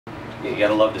You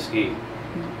gotta love to ski.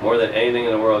 More than anything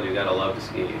in the world, you gotta love to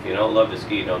ski. If you don't love to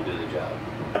ski, don't do the job.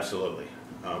 Absolutely,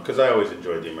 because I always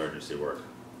enjoyed the emergency work,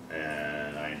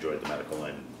 and I enjoyed the medical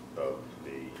end of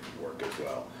the work as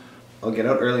well. I'll get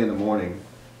out early in the morning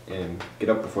and get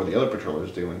up before the other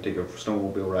patrollers do and take a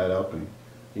snowmobile ride up, and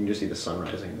you can just see the sun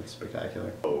rising. It's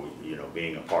spectacular. So, you know,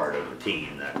 being a part of a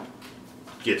team that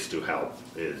gets to help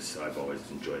I've always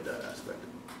enjoyed that aspect.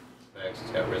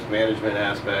 It's got risk management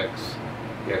aspects.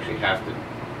 You actually have to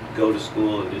go to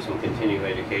school and do some continuing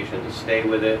education to stay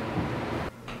with it.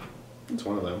 It's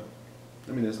one of them.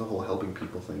 I mean, there's the whole helping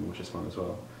people thing, which is fun as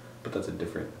well, but that's a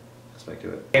different aspect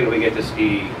to it. And we get to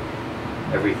ski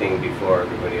everything before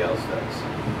everybody else does,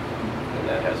 and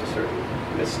that has a certain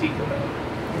mystique about it.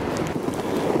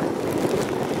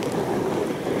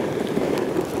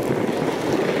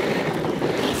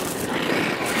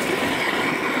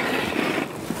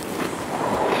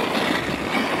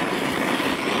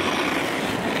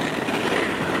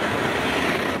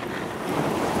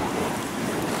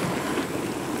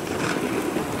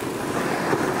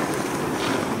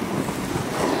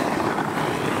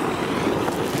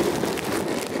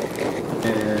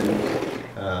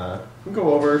 We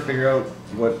go over, figure out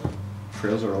what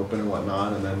trails are open and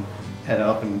whatnot, and then head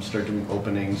up and start doing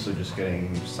openings. So just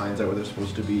getting signs out where they're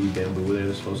supposed to be, bamboo where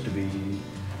they're supposed to be,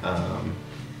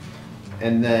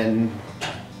 and then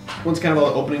once kind of all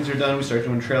the openings are done, we start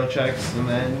doing trail checks. And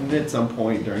then at some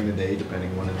point during the day, depending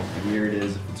on when the year it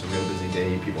is, if it's a real busy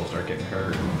day, people start getting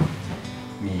hurt and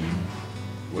need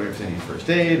whatever they need first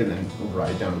aid, and then we'll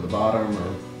ride down to the bottom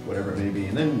or whatever it may be.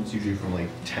 And then it's usually from like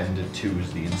 10 to 2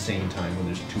 is the insane time when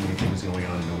there's too many things going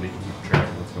on and nobody can keep track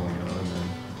of what's going on.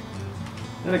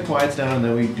 And then it quiets down, and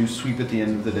then we do sweep at the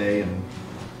end of the day, and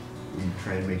we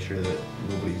try and make sure that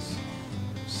nobody's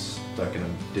stuck in a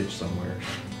ditch somewhere.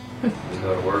 We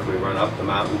go to work, we run up the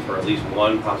mountain for at least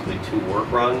 1, possibly 2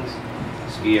 work runs,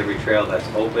 ski every trail that's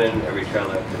open, every trail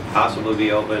that could possibly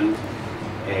be open,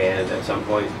 and at some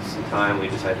point in time we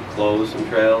decide to close some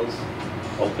trails,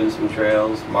 open some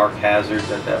trails, mark hazards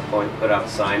at that point, put out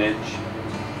signage.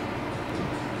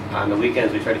 On the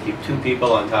weekends we try to keep 2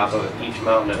 people on top of each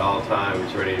mountain at all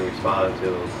times ready to respond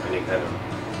to any kind of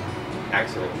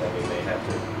accident that we may have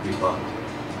to respond to.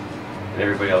 And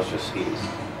everybody else just skis.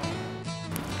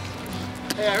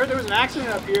 Hey, I heard there was an accident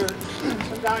up here.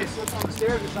 Some guy slipped on the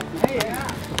stairs or something. Hey,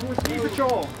 who's ski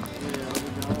patrol?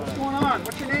 What's going on?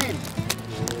 What's your name?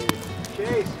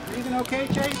 Chase. Everything okay,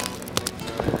 Chase?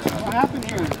 What happened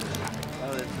here?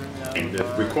 And the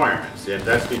requirements, and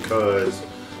that's because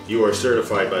you are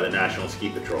certified by the National Ski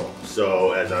Patrol.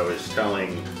 So as I was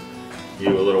telling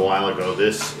you a little while ago,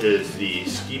 this is the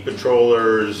ski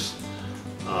patroller's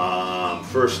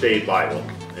first aid Bible.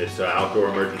 It's outdoor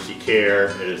emergency care.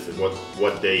 It is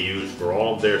what they use for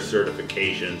all of their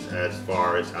certifications as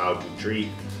far as how to treat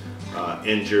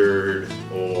injured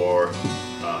or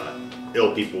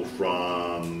ill people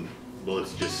from, well,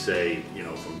 let's just say, you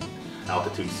know, from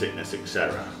altitude sickness,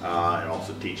 etc. It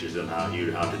also teaches them how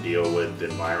to deal with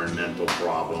environmental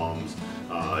problems,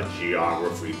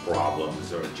 geography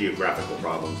problems, or geographical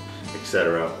problems,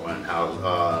 etc. And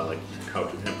how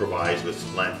to improvise with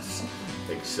splints,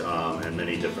 and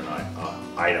many different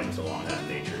items along that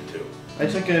nature too. I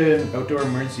took an outdoor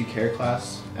emergency care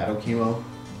class at Okemo,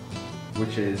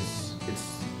 which it's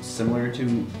similar to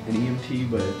an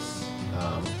EMT, but it's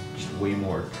just way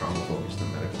more trauma focused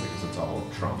than medical, because it's all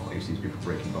trauma. You see people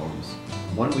breaking bones.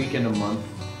 1 weekend a month,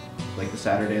 like the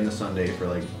Saturday and the Sunday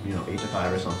for 8 to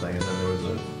 5 or something, and then there was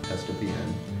a test at the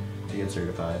end to get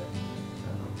certified.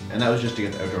 And that was just to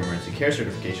get the outdoor emergency care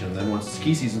certification. And then once the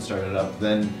ski season started up,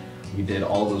 then we did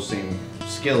all those same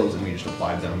skills and we just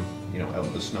applied them, out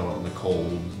in the snow, out in the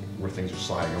cold, where things are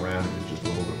sliding around, and it's just a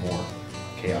little bit more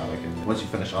chaotic. And once you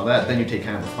finish all that, then you take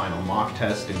kind of a final mock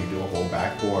test and you do a whole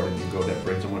backboard, and you go to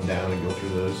bring someone down and go through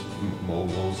those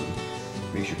moguls and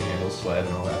make sure you can handle sled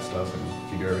and all that stuff. And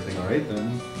if you do everything all right,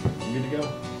 then you're good to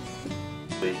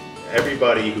go.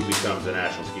 Everybody who becomes a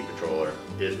National Ski Patroller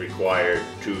is required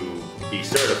to be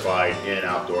certified in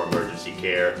outdoor emergency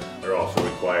care. They're also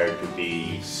required to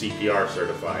be CPR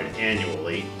certified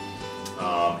annually.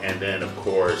 And then, of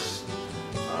course,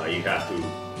 you have to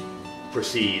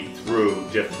proceed through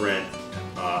different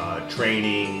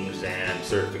trainings and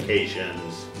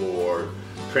certifications for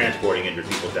transporting injured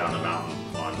people down the mountain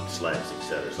on sleds,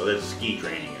 etc. So there's ski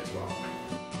training as well.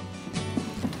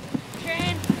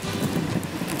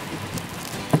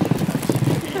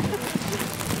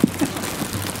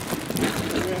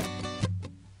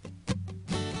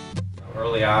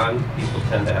 Early on, people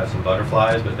tend to have some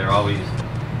butterflies, but they're always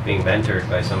being mentored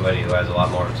by somebody who has a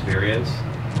lot more experience.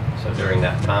 So during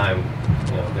that time,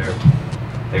 they're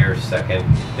their second,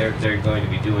 they're going to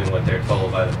be doing what they're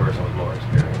told by the person with more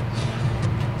experience.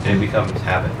 And it becomes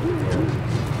habit, you know,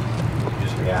 you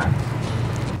just react.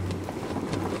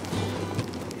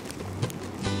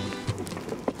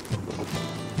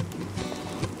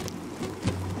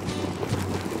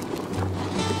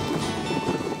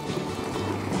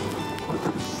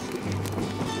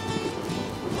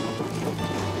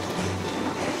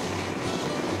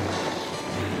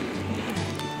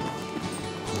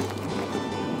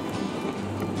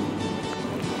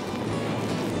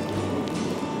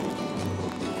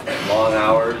 Long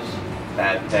hours,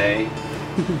 bad pay,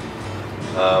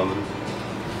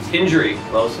 injury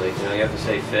mostly. You know, you have to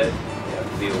stay fit. You have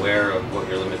to be aware of what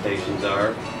your limitations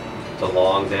are. It's a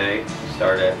long day.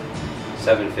 Start at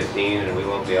 7:15, and I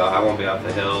won't be off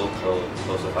the hill till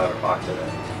close to 5 o'clock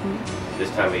today. This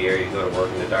time of year, you go to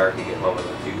work in the dark. You get home and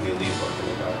you leave work in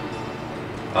the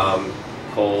dark.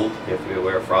 Cold. You have to be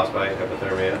aware of frostbite,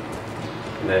 hypothermia,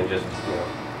 and then just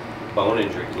bone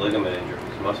injuries, ligament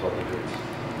injuries, muscle injuries.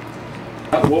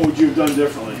 What would you have done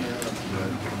differently?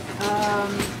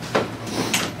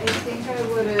 I think I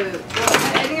would have. Well,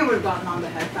 I think I would have gotten on the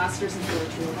head faster since there were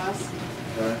two of us.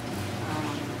 Okay.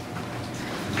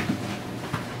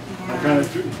 Yeah.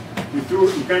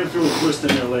 You kind of threw a twist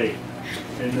in there late,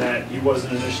 in that he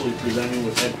wasn't initially presenting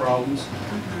with head problems,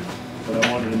 but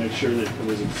I wanted to make sure that it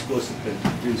was explicit that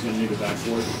he was going to need a back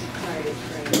forward.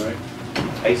 Right.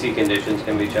 Icy conditions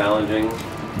can be challenging.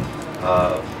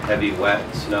 Heavy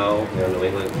wet snow, New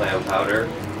England clam powder,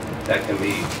 that can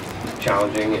be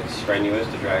challenging. It's strenuous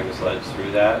to drag the sleds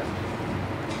through that.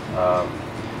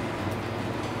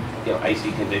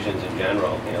 Icy conditions in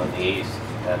general, in the east,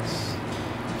 that's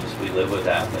just, we live with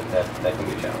that, but that can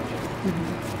be challenging.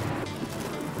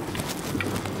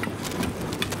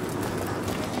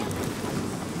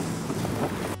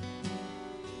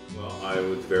 Well, I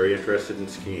was very interested in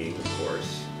skiing, of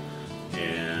course,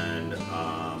 and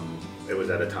it was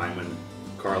at a time when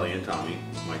Carly and Tommy,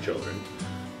 my children,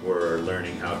 were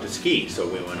learning how to ski. So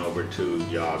we went over to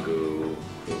Yagoo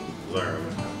to learn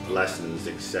lessons,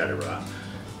 etc.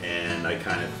 And I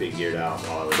kind of figured out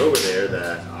while I was over there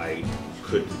that I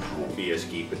could be a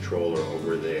ski patroller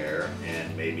over there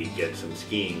and maybe get some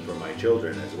skiing for my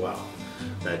children as well.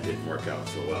 That didn't work out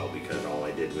so well because all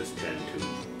I did was tend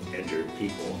to injure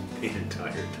people the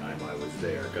entire time I was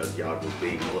there, because Yagoo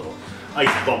being a little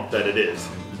ice bump that it is.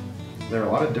 There are a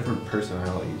lot of different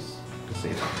personalities, to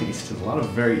say the least, and a lot of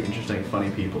very interesting, funny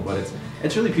people, but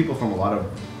it's really people from a lot of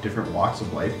different walks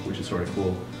of life, which is sort of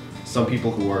cool. Some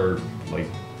people who are like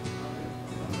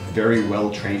very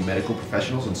well-trained medical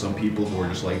professionals, and some people who are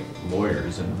just like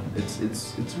lawyers, and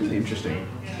it's really interesting,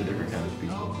 the different kinds of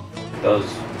people. Those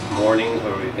mornings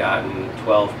where we've gotten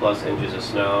 12 plus inches of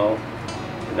snow,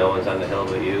 and no one's on the hill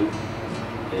but you,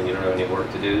 and you don't have any work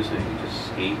to do, so you can just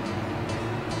ski.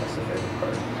 That's the favorite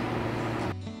part.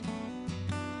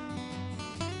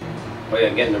 Oh yeah,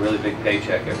 getting a really big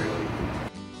paycheck every week.